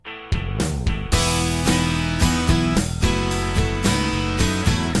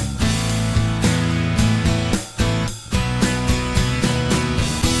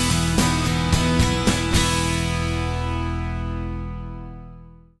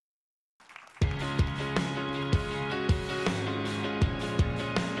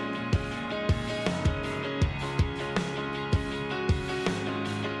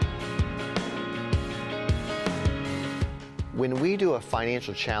When we do a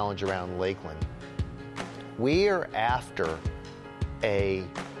financial challenge around Lakeland, we are after a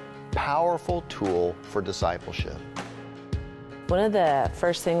powerful tool for discipleship. One of the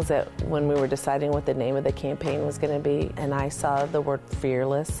first things that when we were deciding what the name of the campaign was going to be, and I saw the word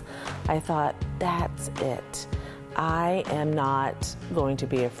fearless, I thought, that's it. I am not going to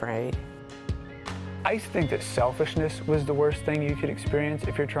be afraid. I used to think that selfishness was the worst thing you could experience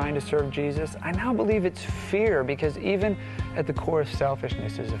if you're trying to serve Jesus. I now believe it's fear, because even at the core of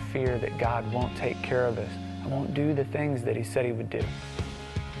selfishness is a fear that God won't take care of us and won't do the things that He said He would do.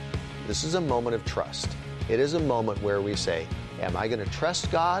 This is a moment of trust. It is a moment where we say, am I going to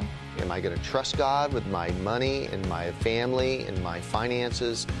trust God? Am I going to trust God with my money and my family and my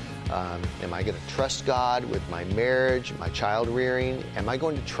finances? Am I going to trust God with my marriage, my child rearing? Am I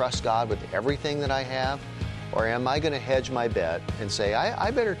going to trust God with everything that I have? Or am I going to hedge my bet and say, I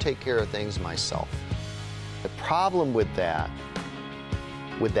better take care of things myself? The problem with that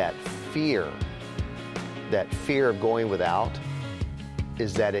fear of going without,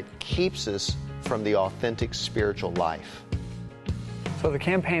 is that it keeps us from the authentic spiritual life. So the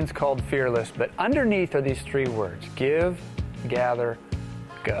campaign's called Fearless, but underneath are these three words: give, gather,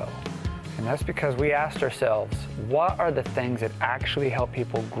 go. And that's because we asked ourselves, what are the things that actually help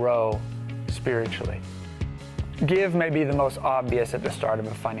people grow spiritually? Give may be the most obvious at the start of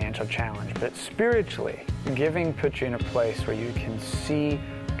a financial challenge, but spiritually, giving puts you in a place where you can see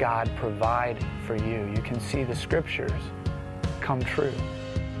God provide for you. You can see the scriptures come true.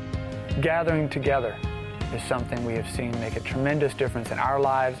 Gathering together is something we have seen make a tremendous difference in our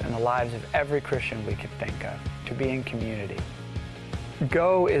lives and the lives of every Christian we could think of, to be in community.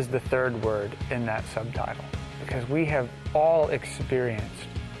 Go is the third word in that subtitle, because we have all experienced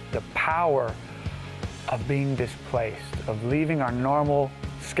the power of being displaced, of leaving our normal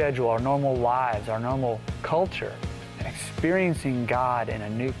schedule, our normal lives, our normal culture, and experiencing God in a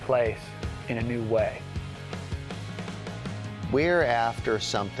new place, in a new way. We're after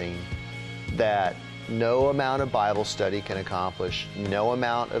something that no amount of Bible study can accomplish, no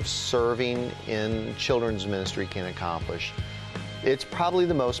amount of serving in children's ministry can accomplish. It's probably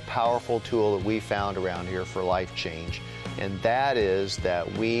the most powerful tool that we found around here for life change, and that is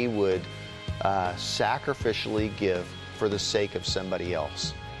that we would sacrificially give for the sake of somebody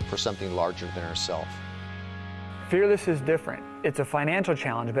else, for something larger than ourselves. Fearless is different. It's a financial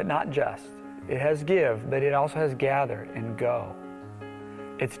challenge, but not just. It has give, but it also has gather and go.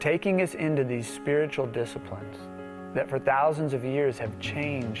 It's taking us into these spiritual disciplines that for thousands of years have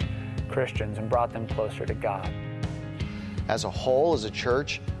changed Christians and brought them closer to God. As a whole, as a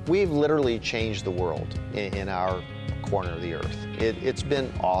church, we've literally changed the world in our corner of the earth. It's been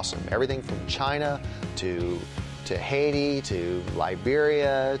awesome. Everything from China to Haiti, to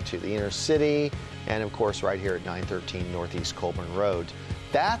Liberia, to the inner city, and of course right here at 913 Northeast Colburn Road.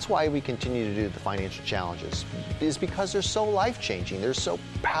 That's why we continue to do the financial challenges, is because they're so life-changing. They're so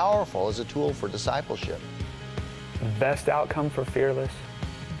powerful as a tool for discipleship. The best outcome for Fearless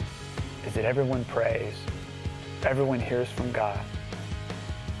is that everyone prays, everyone hears from God,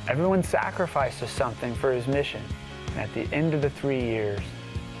 everyone sacrifices something for His mission. And at the end of the 3 years,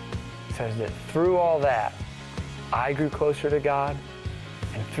 it says that through all that, I grew closer to God,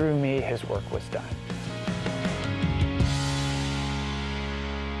 and through me, His work was done.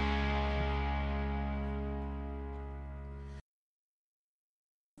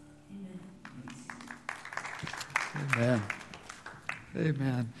 Amen.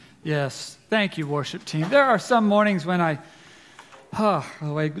 Amen. Yes. Thank you, worship team. There are some mornings when the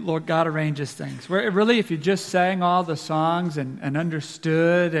way Lord God arranges things, where really if you just sang all the songs and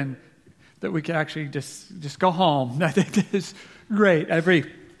understood, and that we could actually just go home. I think that is great.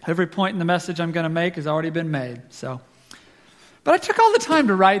 Every point in the message I'm going to make has already been made. But I took all the time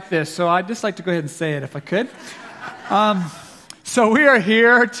to write this, so I'd just like to go ahead and say it if I could. So we are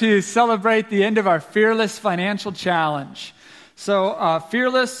here to celebrate the end of our Fearless Financial Challenge. So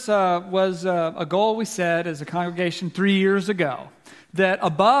Fearless was a goal we set as a congregation 3 years ago, that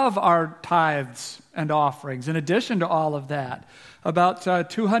above our tithes and offerings, in addition to all of that, about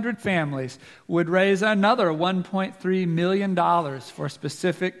 200 families would raise another $1.3 million for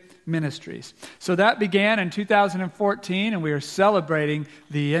specific ministries. So that began in 2014, and we are celebrating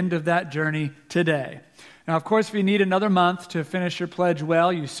the end of that journey today. Now, of course, if you need another month to finish your pledge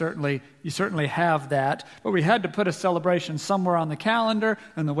well, you certainly have that. But we had to put a celebration somewhere on the calendar,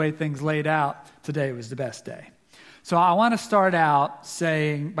 and the way things laid out, today was the best day. So I want to start out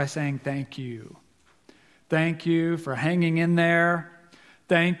by saying thank you. Thank you for hanging in there.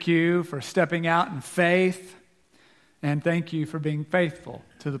 Thank you for stepping out in faith. And thank you for being faithful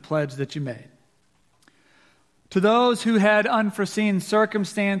to the pledge that you made. To those who had unforeseen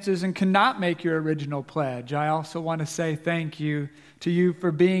circumstances and could not make your original pledge, I also want to say thank you to you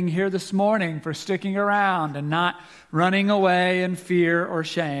for being here this morning, for sticking around and not running away in fear or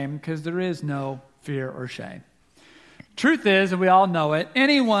shame, because there is no fear or shame. Truth is, and we all know it,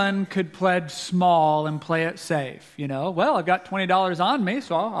 anyone could pledge small and play it safe. Well, I've got $20 on me,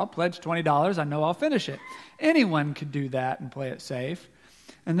 so I'll pledge $20. I know I'll finish it. Anyone could do that and play it safe.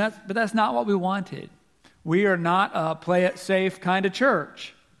 But that's not what we wanted. We are not a play it safe kind of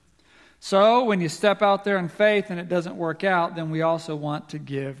church. So when you step out there in faith and it doesn't work out, then we also want to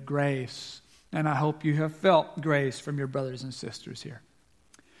give grace. And I hope you have felt grace from your brothers and sisters here.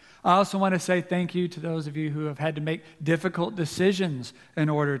 I also want to say thank you to those of you who have had to make difficult decisions in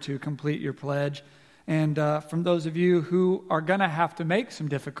order to complete your pledge. And from those of you who are going to have to make some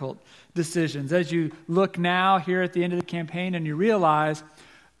difficult decisions. As you look now here at the end of the campaign and you realize,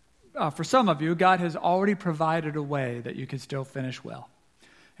 for some of you, God has already provided a way that you can still finish well.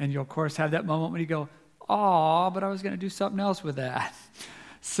 And you'll, of course, have that moment when you go, but I was going to do something else with that.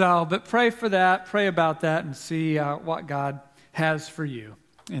 But pray for that, pray about that, and see what God has for you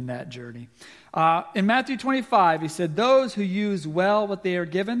in that journey. In Matthew 25, he said, those who use well what they are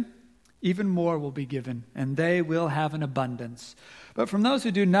given, even more will be given, and they will have an abundance. But from those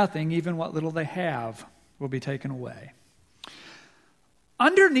who do nothing, even what little they have will be taken away.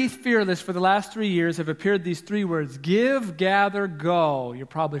 Underneath Fearless for the last 3 years have appeared these 3 words, give, gather, go. You're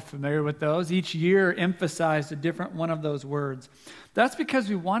probably familiar with those. Each year emphasized a different one of those words. That's because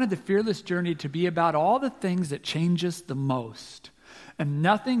we wanted the Fearless journey to be about all the things that change us the most. And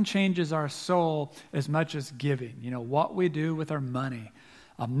nothing changes our soul as much as giving, what we do with our money.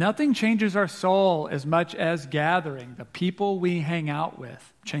 Nothing changes our soul as much as gathering. The people we hang out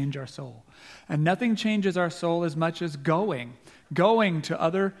with change our soul. And nothing changes our soul as much as going to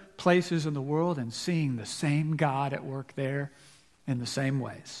other places in the world and seeing the same God at work there in the same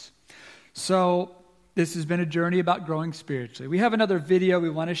ways. So this has been a journey about growing spiritually. We have another video we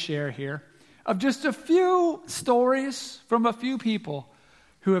want to share here of just a few stories from a few people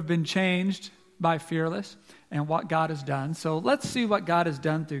who have been changed by Fearless and what God has done. So let's see what God has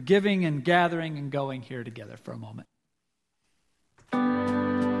done through giving and gathering and going here together for a moment.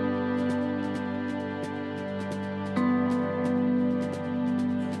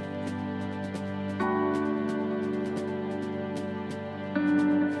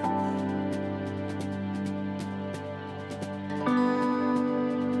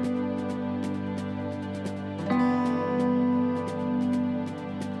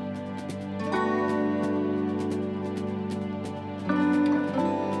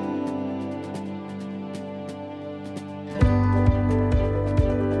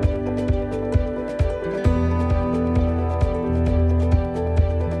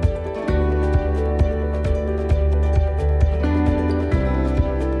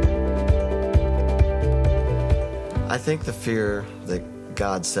 I think the fear that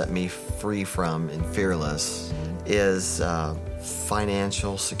God set me free from in Fearless is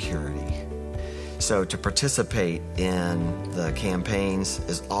financial security. So to participate in the campaigns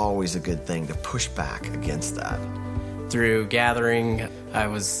is always a good thing, to push back against that. Through gathering, I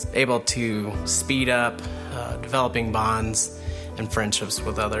was able to speed up developing bonds and friendships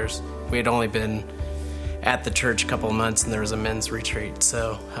with others. We had only been at the church a couple of months and there was a men's retreat,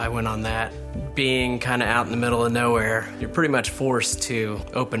 so I went on that. Being kind of out in the middle of nowhere, you're pretty much forced to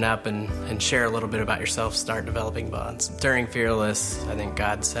open up and share a little bit about yourself, start developing bonds. During Fearless, I think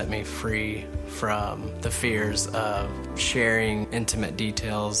God set me free from the fears of sharing intimate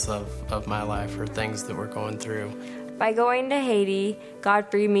details of my life or things that we're going through. By going to Haiti,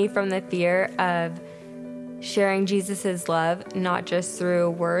 God freed me from the fear of sharing Jesus' love, not just through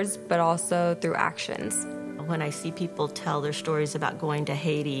words, but also through actions. When I see people tell their stories about going to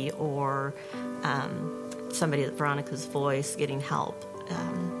Haiti or somebody at Veronica's Voice getting help,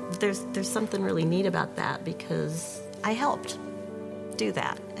 there's something really neat about that because I helped do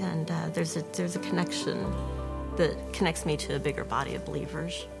that, and there's a connection that connects me to a bigger body of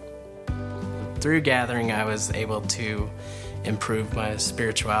believers. Through gathering, I was able to improve my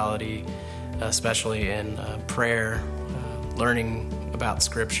spirituality, especially in prayer, learning about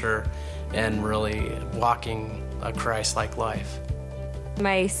Scripture, and really walking a Christ-like life.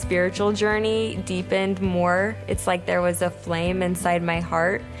 My spiritual journey deepened more. It's like there was a flame inside my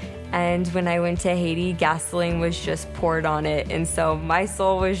heart, and when I went to Haiti, gasoline was just poured on it, and so my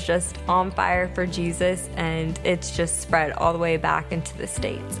soul was just on fire for Jesus, and it's just spread all the way back into the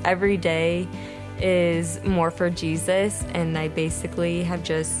States. Every day is more for Jesus, and I basically have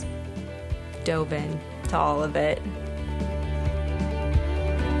just dove in to all of it.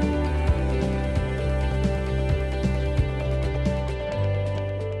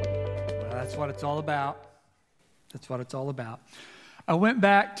 what it's all about. That's what it's all about. I went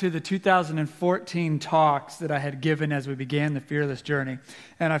back to the 2014 talks that I had given as we began the Fearless Journey,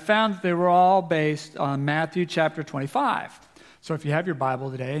 and I found that they were all based on Matthew chapter 25. So if you have your Bible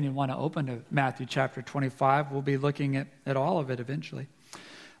today and you want to open to Matthew chapter 25, we'll be looking at all of it eventually.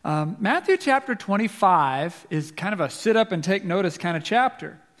 Matthew chapter 25 is kind of a sit up and take notice kind of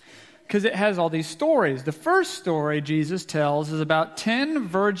chapter because it has all these stories. The first story Jesus tells is about 10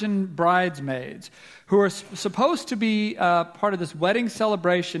 virgin bridesmaids who are supposed to be part of this wedding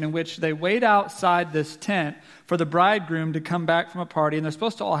celebration in which they wait outside this tent for the bridegroom to come back from a party, and they're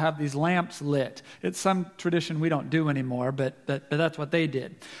supposed to all have these lamps lit. It's some tradition we don't do anymore, but that's what they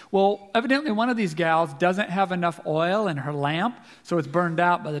did. Well, evidently one of these gals doesn't have enough oil in her lamp, so it's burned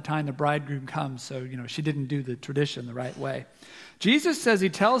out by the time the bridegroom comes, so she didn't do the tradition the right way. Jesus says he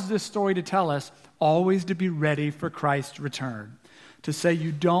tells this story to tell us always to be ready for Christ's return, to say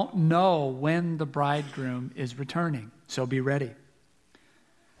you don't know when the bridegroom is returning, so be ready.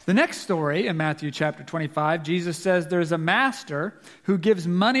 The next story in Matthew chapter 25, Jesus says there's a master who gives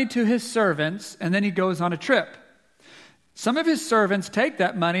money to his servants and then he goes on a trip. Some of his servants take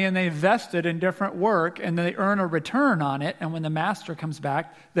that money and they invest it in different work and they earn a return on it. And when the master comes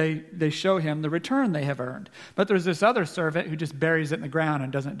back, they show him the return they have earned. But there's this other servant who just buries it in the ground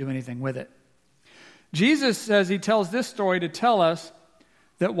and doesn't do anything with it. Jesus says he tells this story to tell us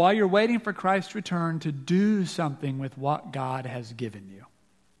that while you're waiting for Christ's return, to do something with what God has given you.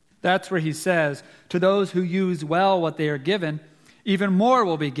 That's where he says, to those who use well what they are given, even more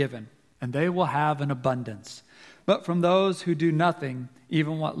will be given, and they will have an abundance. But from those who do nothing,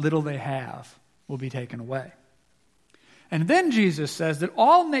 even what little they have will be taken away. And then Jesus says that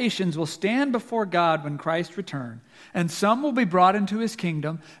all nations will stand before God when Christ returns, and some will be brought into his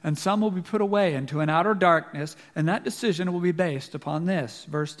kingdom, and some will be put away into an outer darkness, and that decision will be based upon this,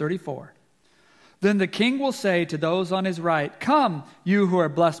 verse 34. Then the king will say to those on his right, "Come, you who are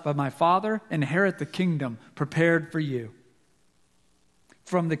blessed by my Father, inherit the kingdom prepared for you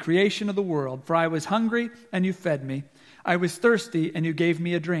from the creation of the world. For I was hungry, and you fed me. I was thirsty, and you gave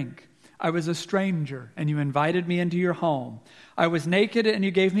me a drink. I was a stranger, and you invited me into your home. I was naked, and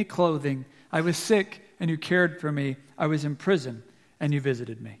you gave me clothing. I was sick, and you cared for me. I was in prison, and you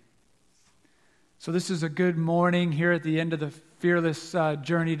visited me." So this is a good morning here at the end of the Fearless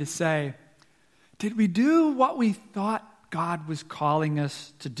journey to say, did we do what we thought God was calling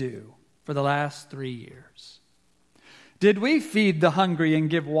us to do for the last 3 years? Did we feed the hungry and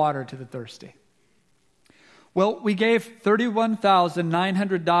give water to the thirsty? Well, we gave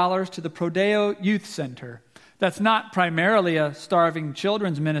 $31,900 to the Prodeo Youth Center. That's not primarily a starving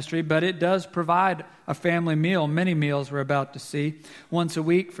children's ministry, but it does provide a family meal, many meals we're about to see, once a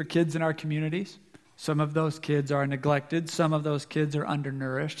week for kids in our communities. Some of those kids are neglected. Some of those kids are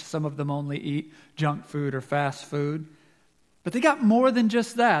undernourished. Some of them only eat junk food or fast food. But they got more than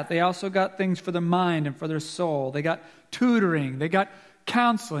just that. They also got things for their mind and for their soul. They got tutoring. They got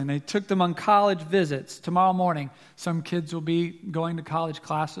counseling. They took them on college visits. Tomorrow morning, some kids will be going to college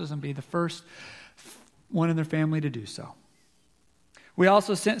classes and be the first one in their family to do so. We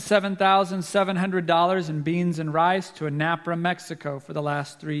also sent $7,700 in beans and rice to Anapra, Mexico for the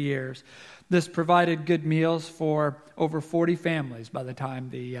last 3 years. This provided good meals for over 40 families by the time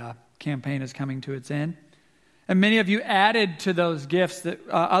the campaign is coming to its end. And many of you added to those gifts,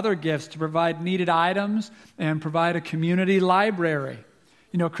 other gifts, to provide needed items and provide a community library.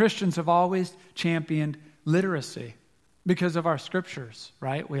 Christians have always championed literacy because of our scriptures,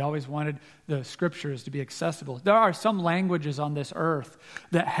 right? We always wanted the scriptures to be accessible. There are some languages on this earth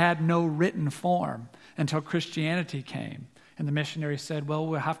that had no written form until Christianity came. And the missionary said, well,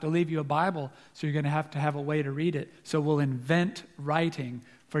 we'll have to leave you a Bible, so you're going to have a way to read it. So we'll invent writing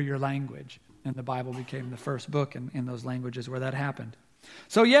for your language. And the Bible became the first book in those languages where that happened.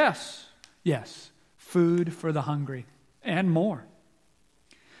 So yes, food for the hungry and more.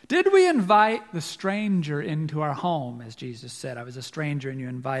 Did we invite the stranger into our home, as Jesus said? I was a stranger and you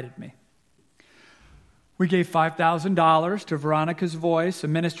invited me. We gave $5,000 to Veronica's Voice, a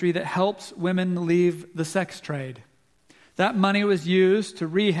ministry that helps women leave the sex trade. That money was used to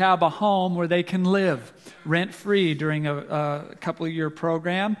rehab a home where they can live rent-free during a couple-year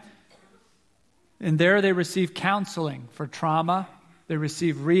program. And there they receive counseling for trauma. They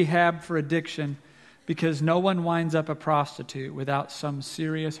receive rehab for addiction, because no one winds up a prostitute without some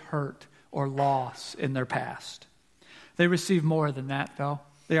serious hurt or loss in their past. They receive more than that, though.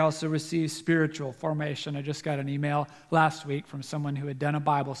 They also receive spiritual formation. I just got an email last week from someone who had done a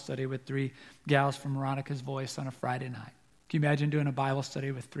Bible study with 3 gals from Veronica's Voice on a Friday night. Can you imagine doing a Bible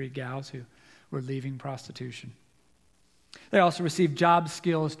study with 3 gals who were leaving prostitution? They also receive job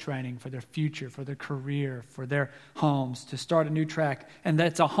skills training for their future, for their career, for their homes, to start a new track. And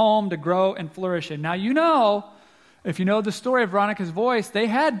that's a home to grow and flourish in. Now, you know, if you know the story of Veronica's Voice, they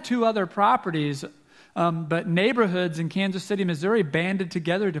had 2 other properties, but neighborhoods in Kansas City, Missouri banded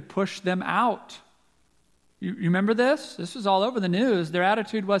together to push them out. You remember this? This was all over the news. Their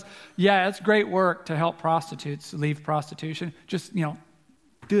attitude was, yeah, it's great work to help prostitutes leave prostitution. Just,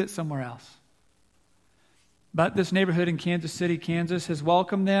 do it somewhere else. But this neighborhood in Kansas City, Kansas, has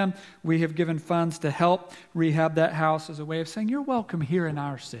welcomed them. We have given funds to help rehab that house as a way of saying, you're welcome here in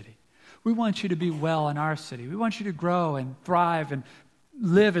our city. We want you to be well in our city. We want you to grow and thrive and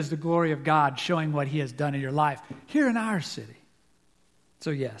live as the glory of God, showing what he has done in your life here in our city.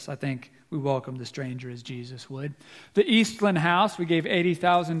 So yes, I think we welcome the stranger as Jesus would. The Eastland House, we gave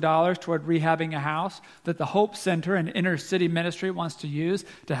 $80,000 toward rehabbing a house that the Hope Center and Inner City Ministry wants to use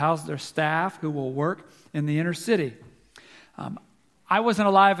to house their staff who will work in the inner city. I wasn't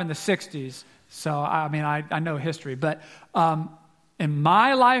alive in the 60s, so I know history, but in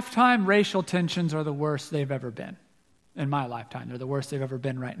my lifetime, racial tensions are the worst they've ever been. In my lifetime, they're the worst they've ever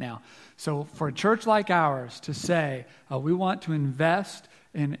been right now. So for a church like ours to say, we want to invest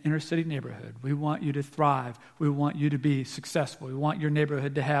in inner city neighborhood. We want you to thrive. We want you to be successful. We want your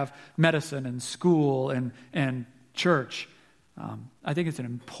neighborhood to have medicine and school and church. I think it's an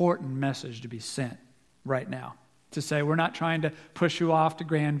important message to be sent right now, to say we're not trying to push you off to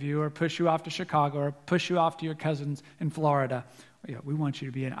Grandview or push you off to Chicago or push you off to your cousins in Florida. We want you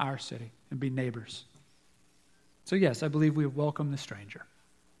to be in our city and be neighbors. So yes, I believe we welcome the stranger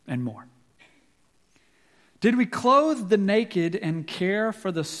and more. Did we clothe the naked and care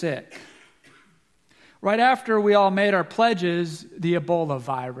for the sick? Right after we all made our pledges, the Ebola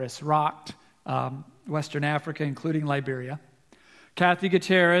virus rocked Western Africa, including Liberia. Kathy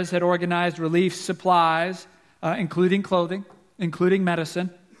Gutierrez had organized relief supplies, including clothing, including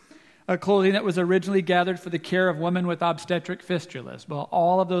medicine, clothing that was originally gathered for the care of women with obstetric fistulas. Well,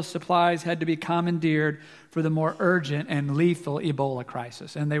 all of those supplies had to be commandeered for the more urgent and lethal Ebola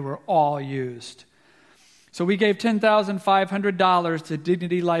crisis, and they were all used. So we gave $10,500 to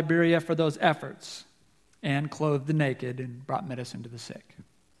Dignity Liberia for those efforts and clothed the naked and brought medicine to the sick.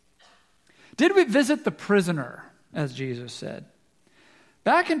 Did we visit the prisoner, as Jesus said?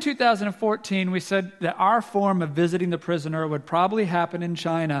 Back in 2014, we said that our form of visiting the prisoner would probably happen in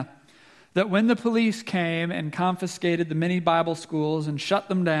China, that when the police came and confiscated the many Bible schools and shut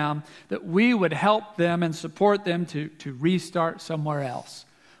them down, that we would help them and support them to restart somewhere else.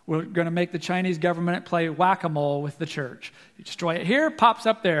 We're going to make the Chinese government play whack-a-mole with the church. You destroy it here, pops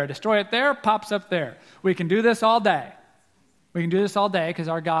up there. Destroy it there, pops up there. We can do this all day. We can do this all day because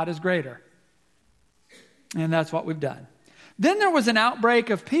our God is greater. And that's what we've done. Then there was an outbreak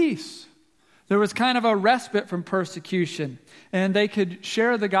of peace. There was kind of a respite from persecution, and they could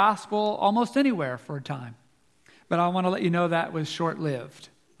share the gospel almost anywhere for a time. But I want to let you know that was short-lived.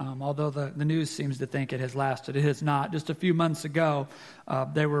 Although the news seems to think it has lasted, it has not. Just a few months ago,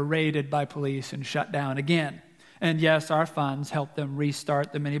 they were raided by police and shut down again. And yes, our funds helped them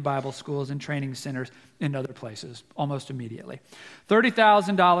restart the many Bible schools and training centers in other places almost immediately.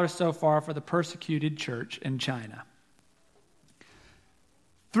 $30,000 so far for the persecuted church in China.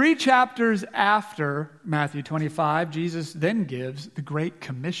 3 chapters after Matthew 25, Jesus then gives the Great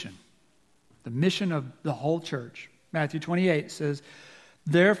Commission, the mission of the whole church. Matthew 28 says,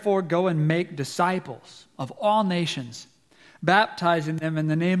 "Therefore go and make disciples of all nations, baptizing them in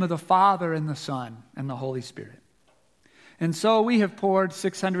the name of the Father and the Son and the Holy Spirit." And so we have poured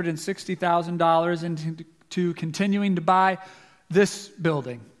 $660,000 into continuing to buy this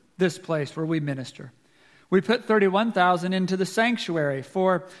building, this place where we minister. We put $31,000 into the sanctuary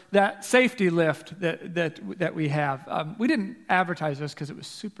for that safety lift that we have. We didn't advertise this because it was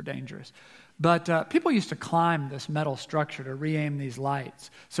super dangerous. But people used to climb this metal structure to re-aim these lights.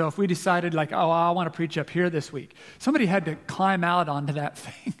 So if we decided I want to preach up here this week, somebody had to climb out onto that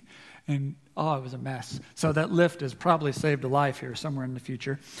thing. And it was a mess. So that lift has probably saved a life here somewhere in the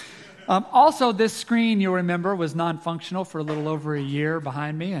future. Also, this screen, you'll remember, was non-functional for a little over a year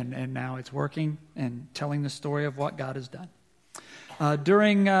behind me, and now it's working and telling the story of what God has done.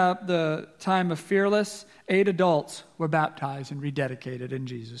 During the time of Fearless, 8 adults were baptized and rededicated in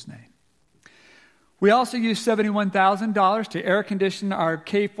Jesus' name. We also used $71,000 to air condition our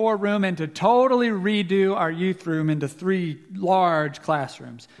K4 room and to totally redo our youth room into 3 large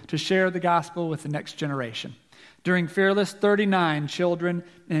classrooms to share the gospel with the next generation. During Fearless, 39 children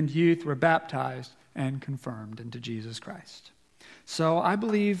and youth were baptized and confirmed into Jesus Christ. So I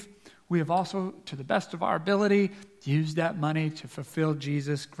believe we have also, to the best of our ability, used that money to fulfill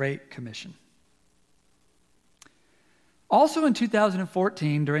Jesus' Great Commission. Also in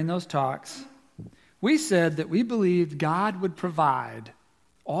 2014, during those talks, we said that we believed God would provide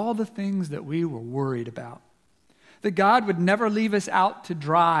all the things that we were worried about. That God would never leave us out to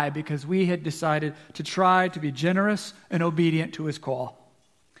dry because we had decided to try to be generous and obedient to his call.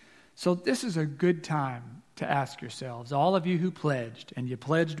 So this is a good time to ask yourselves, all of you who pledged, and you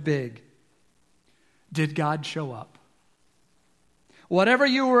pledged big, did God show up? Whatever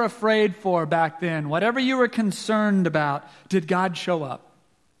you were afraid for back then, whatever you were concerned about, did God show up?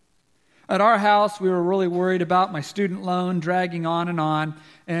 At our house, we were really worried about my student loan dragging on,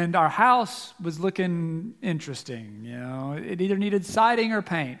 and our house was looking interesting. You know, it either needed siding or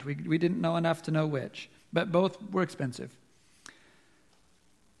paint. We didn't know enough to know which, but both were expensive.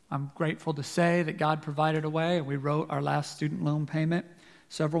 I'm grateful to say that God provided a way, and we wrote our last student loan payment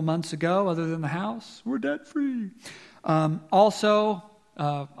several months ago. Other than the house, we're debt-free. I'd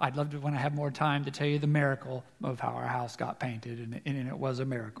love to, when I have more time, to tell you the miracle of how our house got painted, and it was a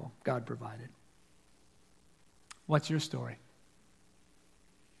miracle. God provided. What's your story?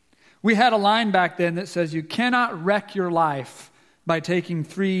 We had a line back then that says, you cannot wreck your life by taking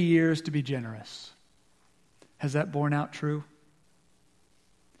 3 years to be generous. Has that borne out true?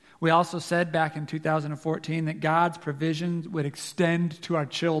 We also said back in 2014 that God's provisions would extend to our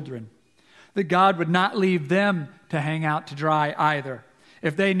children, that God would not leave them to hang out to dry either.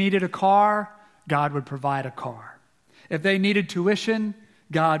 If they needed a car, God would provide a car. If they needed tuition,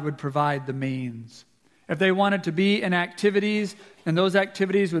 God would provide the means. If they wanted to be in activities, and those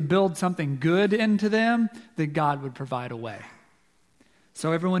activities would build something good into them, then God would provide a way.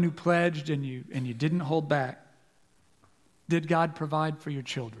 So everyone who pledged and you didn't hold back, did God provide for your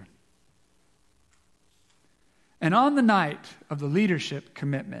children? And on the night of the leadership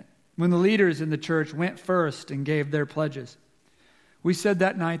commitment, when the leaders in the church went first and gave their pledges, we said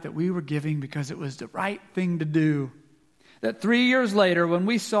that night that we were giving because it was the right thing to do. That 3 years later, when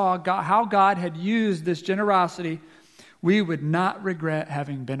we saw how God had used this generosity, we would not regret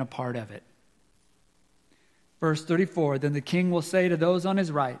having been a part of it. Verse 34, then the king will say to those on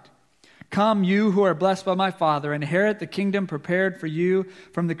his right, come, you who are blessed by my Father, inherit the kingdom prepared for you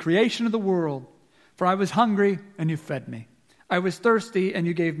from the creation of the world. For I was hungry, and you fed me. I was thirsty, and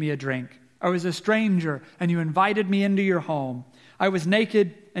you gave me a drink. I was a stranger, and you invited me into your home. I was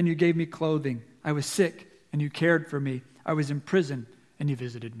naked, and you gave me clothing. I was sick, and you cared for me. I was in prison, and you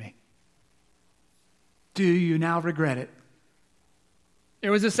visited me. Do you now regret it? It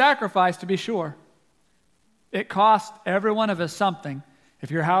was a sacrifice, to be sure. It cost every one of us something.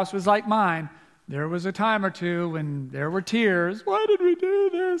 If your house was like mine, there was a time or two when there were tears. Why did we do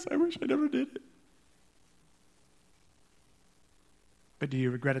this? I wish I never did it. But do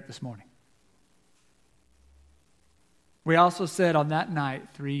you regret it this morning? We also said on that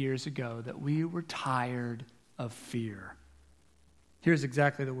night 3 years ago that we were tired of fear. Here's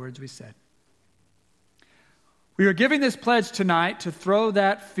exactly the words we said. We are giving this pledge tonight to throw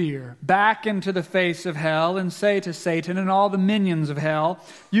that fear back into the face of hell and say to Satan and all the minions of hell,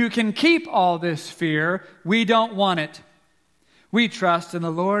 you can keep all this fear. We don't want it. We trust in the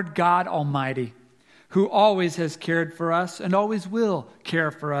Lord God Almighty, who always has cared for us and always will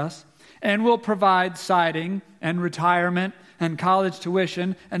care for us, and will provide siding and retirement and college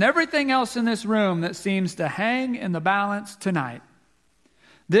tuition and everything else in this room that seems to hang in the balance tonight.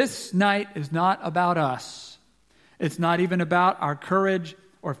 This night is not about us. It's not even about our courage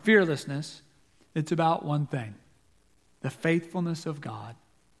or fearlessness. It's about one thing: the faithfulness of God,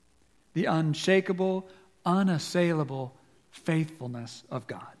 the unshakable, unassailable faithfulness of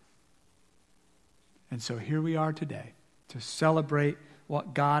God. And so here we are today to celebrate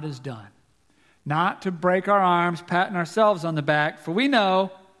what God has done. Not to break our arms, patting ourselves on the back, for we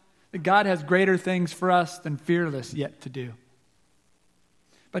know that God has greater things for us than fearless yet to do.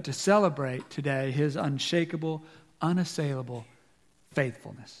 But to celebrate today His unshakable, unassailable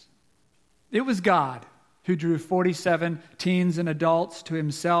faithfulness. It was God who drew 47 teens and adults to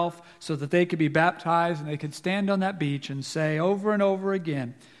Himself so that they could be baptized and they could stand on that beach and say over and over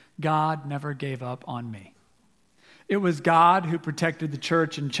again, God never gave up on me. It was God who protected the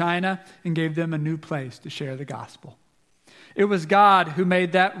church in China and gave them a new place to share the gospel. It was God who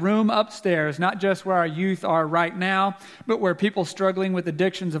made that room upstairs, not just where our youth are right now, but where people struggling with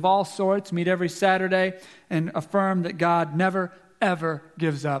addictions of all sorts meet every Saturday and affirm that God never, ever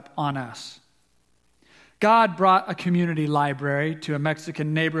gives up on us. God brought a community library to a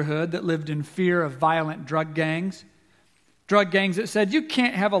Mexican neighborhood that lived in fear of violent drug gangs. Drug gangs that said, you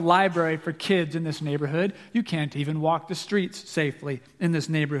can't have a library for kids in this neighborhood. You can't even walk the streets safely in this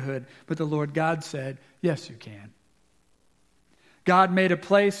neighborhood. But the Lord God said, yes, you can. God made a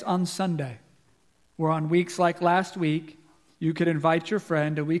place on Sunday where on weeks like last week, You could invite your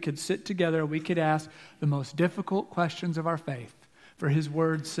friend, and we could sit together, and we could ask the most difficult questions of our faith. For his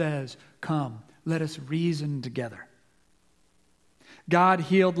word says, come, let us reason together. God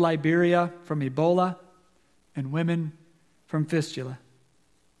healed Liberia from Ebola and women from fistula.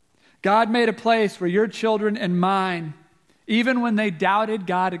 God made a place where your children and mine, even when they doubted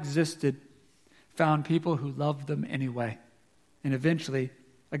God existed, found people who loved them anyway. And eventually,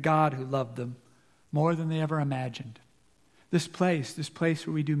 a God who loved them more than they ever imagined. This place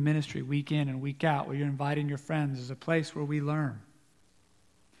where we do ministry week in and week out, where you're inviting your friends, is a place where we learn.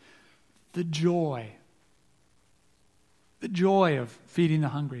 The joy of feeding the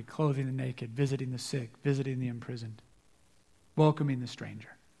hungry, clothing the naked, visiting the sick, visiting the imprisoned, welcoming the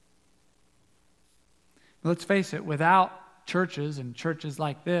stranger. But let's face it, without churches and churches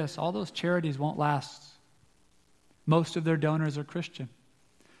like this, all those charities won't last. Most of their donors are Christian.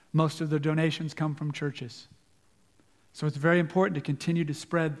 Most of their donations come from churches. So it's very important to continue to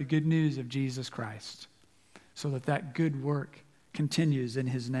spread the good news of Jesus Christ so that good work continues in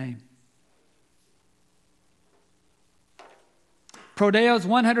his name. Prodeo's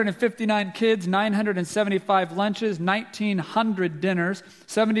 159 kids, 975 lunches, 1,900 dinners,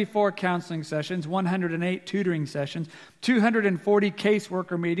 74 counseling sessions, 108 tutoring sessions, 240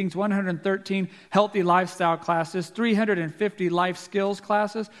 caseworker meetings, 113 healthy lifestyle classes, 350 life skills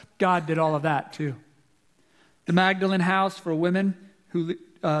classes. God did all of that too. The Magdalene House for women who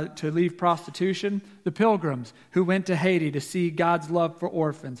to leave prostitution. The Pilgrims who went to Haiti to see God's love for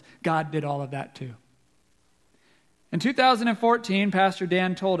orphans. God did all of that too. In 2014, Pastor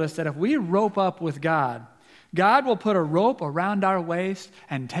Dan told us that if we rope up with God, God will put a rope around our waist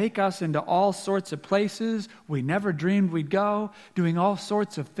and take us into all sorts of places we never dreamed we'd go, doing all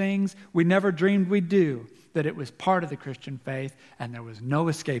sorts of things we never dreamed we'd do, that it was part of the Christian faith and there was no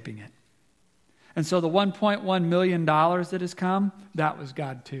escaping it. And so the $1.1 million that has come, that was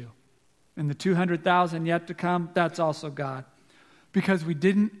God too. And the $200,000 yet to come, that's also God. Because we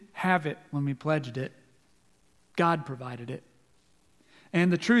didn't have it when we pledged it. God provided it.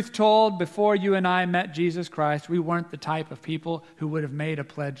 And the truth told, before you and I met Jesus Christ, we weren't the type of people who would have made a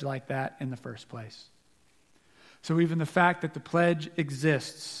pledge like that in the first place. So even the fact that the pledge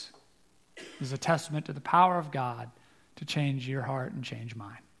exists is a testament to the power of God to change your heart and change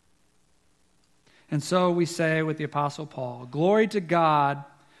mine. And so we say with the Apostle Paul, glory to God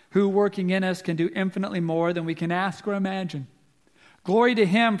who working in us can do infinitely more than we can ask or imagine. Glory to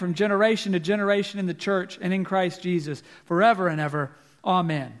him from generation to generation in the church and in Christ Jesus, forever and ever.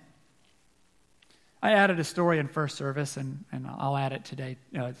 Amen. I added a story in first service, and I'll add it today,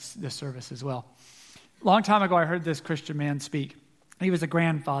 this service as well. A long time ago, I heard this Christian man speak. He was a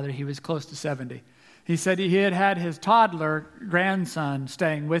grandfather. He was close to 70. He said he had his toddler grandson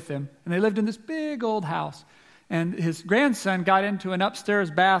staying with him, and they lived in this big old house. And his grandson got into an upstairs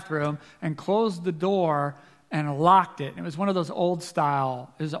bathroom and closed the door and locked it. It was one of those old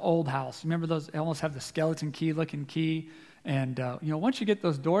style, it was an old house. Remember those, they almost have the skeleton key looking key. And, once you get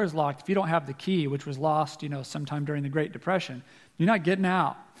those doors locked, if you don't have the key, which was lost, sometime during the Great Depression, you're not getting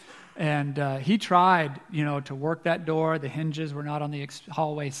out. And he tried, to work that door. The hinges were not on the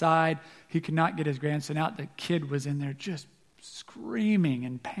hallway side. He could not get his grandson out. The kid was in there just screaming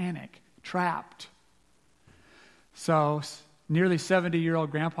in panic, trapped. So nearly 70-year-old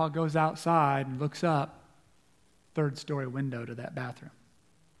grandpa goes outside and looks up, third-story window to that bathroom.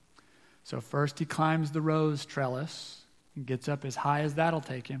 So first he climbs the rose trellis and gets up as high as that'll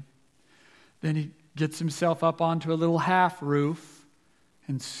take him. Then he gets himself up onto a little half roof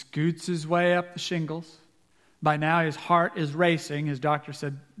and scoots his way up the shingles. By now his heart is racing. His doctor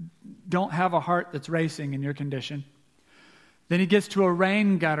said, don't have a heart that's racing in your condition. Then he gets to a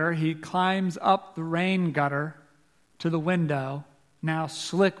rain gutter. He climbs up the rain gutter to the window, now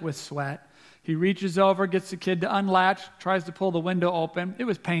slick with sweat. He reaches over, gets the kid to unlatch, tries to pull the window open. It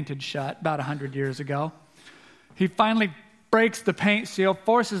was painted shut about 100 years ago. He finally breaks the paint seal,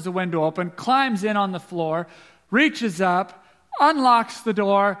 forces the window open, climbs in on the floor, reaches up, unlocks the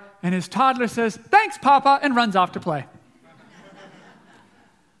door, and his toddler says, "Thanks, Papa," and runs off to play.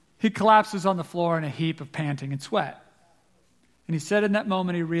 He collapses on the floor in a heap of panting and sweat. And he said in that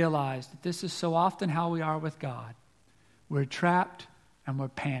moment he realized that this is so often how we are with God. We're trapped and we're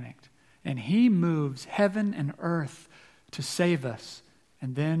panicked. And he moves heaven and earth to save us.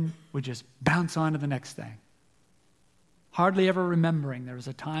 And then we just bounce on to the next thing. Hardly ever remembering there was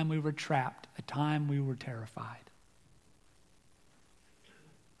a time we were trapped, a time we were terrified.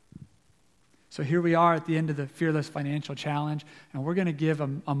 So here we are at the end of the Fearless Financial Challenge, and we're going to give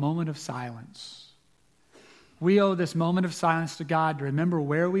a moment of silence. We owe this moment of silence to God to remember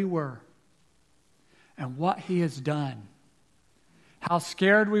where we were and what he has done how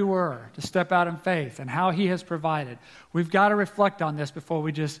scared we were to step out in faith and how he has provided. We've got to reflect on this before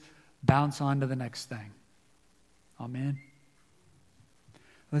we just bounce on to the next thing. Amen.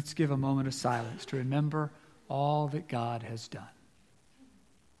 Let's give a moment of silence to remember all that God has done.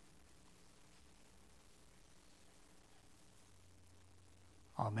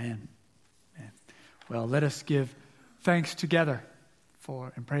 Amen. Amen. Well, let us give thanks together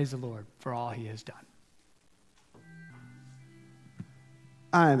and praise the Lord for all he has done.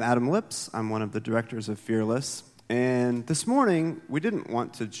 I'm Adam Lips. I'm one of the directors of Fearless. And this morning, we didn't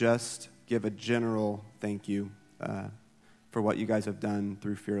want to just give a general thank you for what you guys have done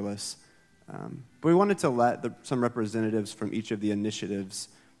through Fearless. But we wanted to let some representatives from each of the initiatives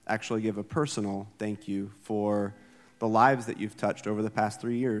actually give a personal thank you for the lives that you've touched over the past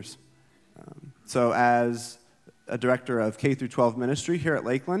 3 years. So as a director of K-12 ministry here at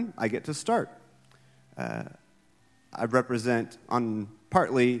Lakeland, I get to start. I represent on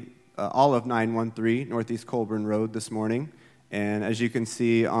partly all of 913 Northeast Colburn Road this morning. And as you can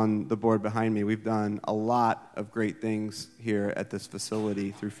see on the board behind me, we've done a lot of great things here at this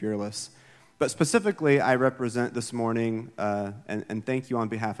facility through Fearless. But specifically, I represent this morning and thank you on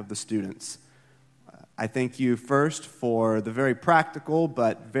behalf of the students. I thank you first for the very practical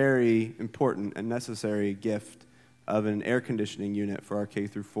but very important and necessary gift of an air conditioning unit for our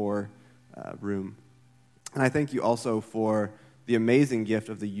K-4 room. And I thank you also for the amazing gift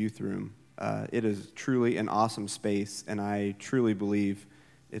of the youth room. It is truly an awesome space, and I truly believe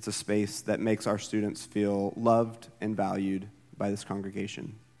it's a space that makes our students feel loved and valued by this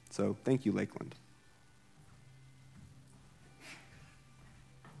congregation. So thank you, Lakeland.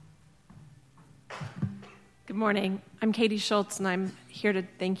 Good morning. I'm Katie Schultz, and I'm here to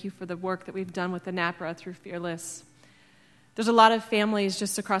thank you for the work that we've done with the NAPRA through Fearless. There's a lot of families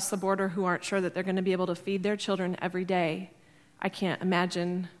just across the border who aren't sure that they're going to be able to feed their children every day. I can't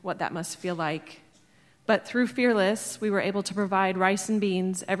imagine what that must feel like. But through Fearless, we were able to provide rice and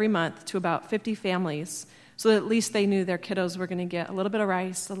beans every month to about 50 families so that at least they knew their kiddos were going to get a little bit of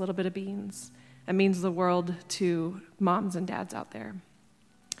rice, a little bit of beans. That means the world to moms and dads out there.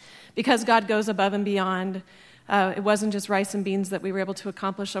 Because God goes above and beyond, it wasn't just rice and beans that we were able to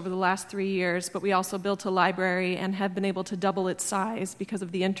accomplish over the last 3 years, but we also built a library and have been able to double its size because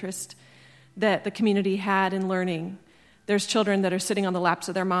of the interest that the community had in learning. There's children that are sitting on the laps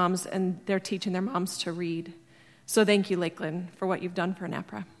of their moms, and they're teaching their moms to read. So thank you, Lakeland, for what you've done for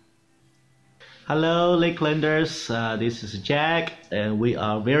NAPRA. Hello, Lakelanders. This is Jack, and we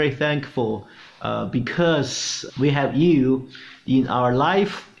are very thankful because we have you in our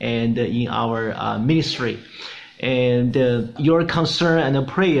life and in our ministry. And your concern and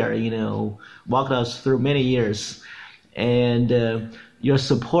prayer, walked us through many years. And your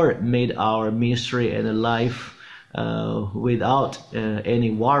support made our ministry and life without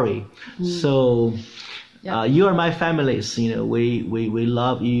any worry. So you are my families. We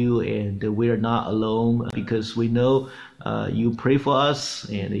love you, and we are not alone because we know you pray for us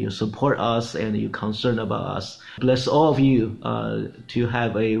and you support us and you concern about us. Bless all of you to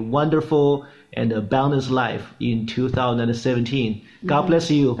have a wonderful and a balanced life in 2017. God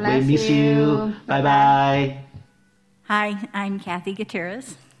bless you. We miss you. Bye-bye. Hi, I'm Kathy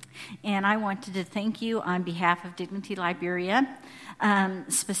Gutierrez, and I wanted to thank you on behalf of Dignity Liberia.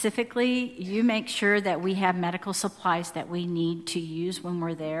 Specifically, you make sure that we have medical supplies that we need to use when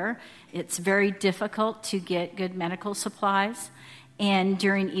we're there. It's very difficult to get good medical supplies. And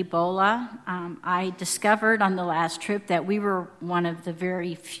during Ebola, I discovered on the last trip that we were one of the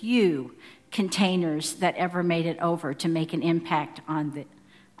very few containers that ever made it over to make an impact on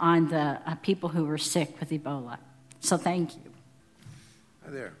the people who were sick with Ebola. So thank you.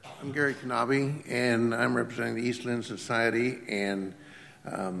 Hi there. I'm Gary Kanabe, and I'm representing the Eastland Society, and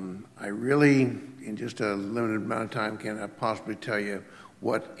I really, in just a limited amount of time, cannot possibly tell you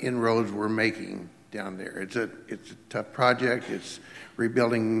what inroads we're making down there. It's a tough project. It's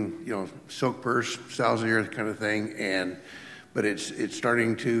rebuilding, silk purse, styles of the earth kind of thing, but it's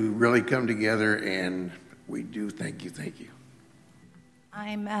starting to really come together, and we do thank you.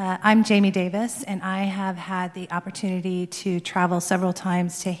 I'm Jamie Davis, and I have had the opportunity to travel several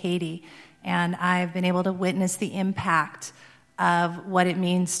times to Haiti, and I've been able to witness the impact of what it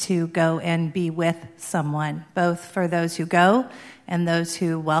means to go and be with someone, both for those who go and those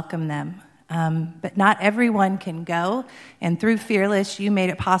who welcome them. But not everyone can go, and through Fearless, you made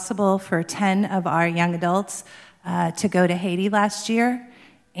it possible for 10 of our young adults to go to Haiti last year,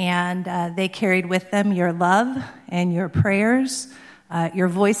 and they carried with them your love and your prayers, your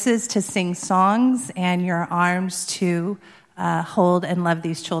voices to sing songs, and your arms to hold and love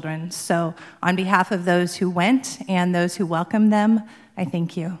these children. So on behalf of those who went and those who welcomed them, I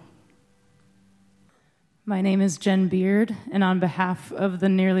thank you. My name is Jen Beard, and on behalf of the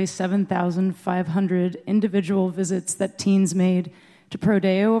nearly 7,500 individual visits that teens made to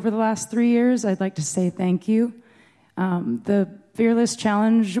Prodeo over the last 3 years, I'd like to say thank you. The Fearless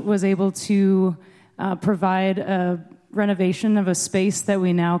Challenge was able to provide a renovation of a space that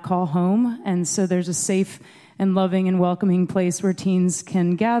we now call home, and so there's a safe and loving and welcoming place where teens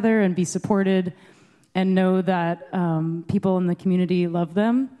can gather and be supported and know that people in the community love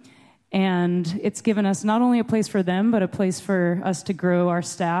them. And it's given us not only a place for them, but a place for us to grow our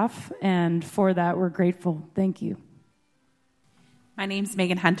staff. And for that, we're grateful. Thank you. My name's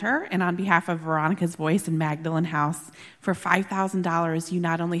Megan Hunter, and on behalf of Veronica's Voice and Magdalene House, for $5,000, you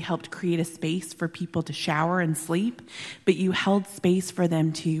not only helped create a space for people to shower and sleep, but you held space for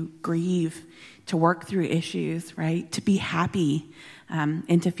them to grieve, to work through issues, right? To be happy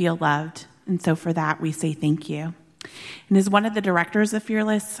and to feel loved. And so for that, we say thank you. And as one of the directors of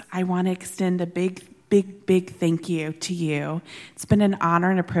Fearless, I want to extend a big thank you to you. It's been an honor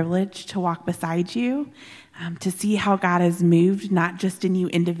and a privilege to walk beside you, to see how God has moved, not just in you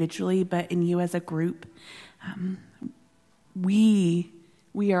individually, but in you as a group. We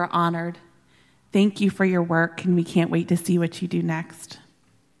are honored. Thank you for your work, and we can't wait to see what you do next.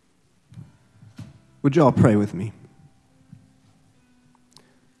 Would you all pray with me?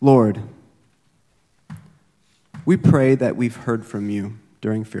 Lord, we pray that we've heard from you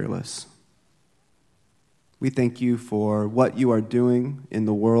during Fearless. We thank you for what you are doing in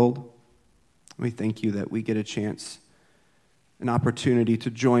the world. We thank you that we get a chance, an opportunity to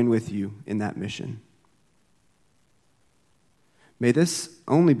join with you in that mission. May this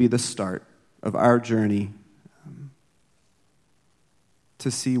only be the start of our journey to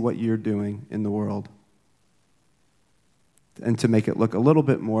see what you're doing in the world and to make it look a little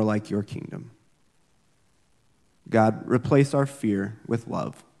bit more like your kingdom. God, replace our fear with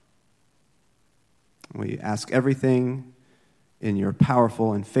love. We ask everything in your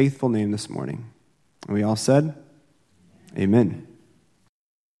powerful and faithful name this morning. And we all said, amen.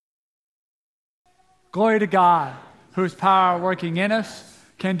 Glory to God, whose power working in us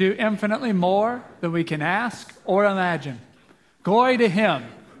can do infinitely more than we can ask or imagine. Glory to him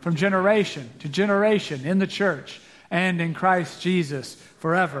from generation to generation in the church and in Christ Jesus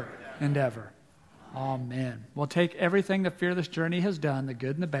forever and ever. Amen. We'll take everything the Fearless Journey has done, the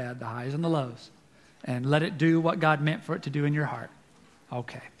good and the bad, the highs and the lows, and let it do what God meant for it to do in your heart.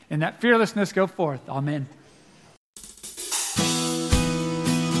 Okay. In that fearlessness, go forth. Amen.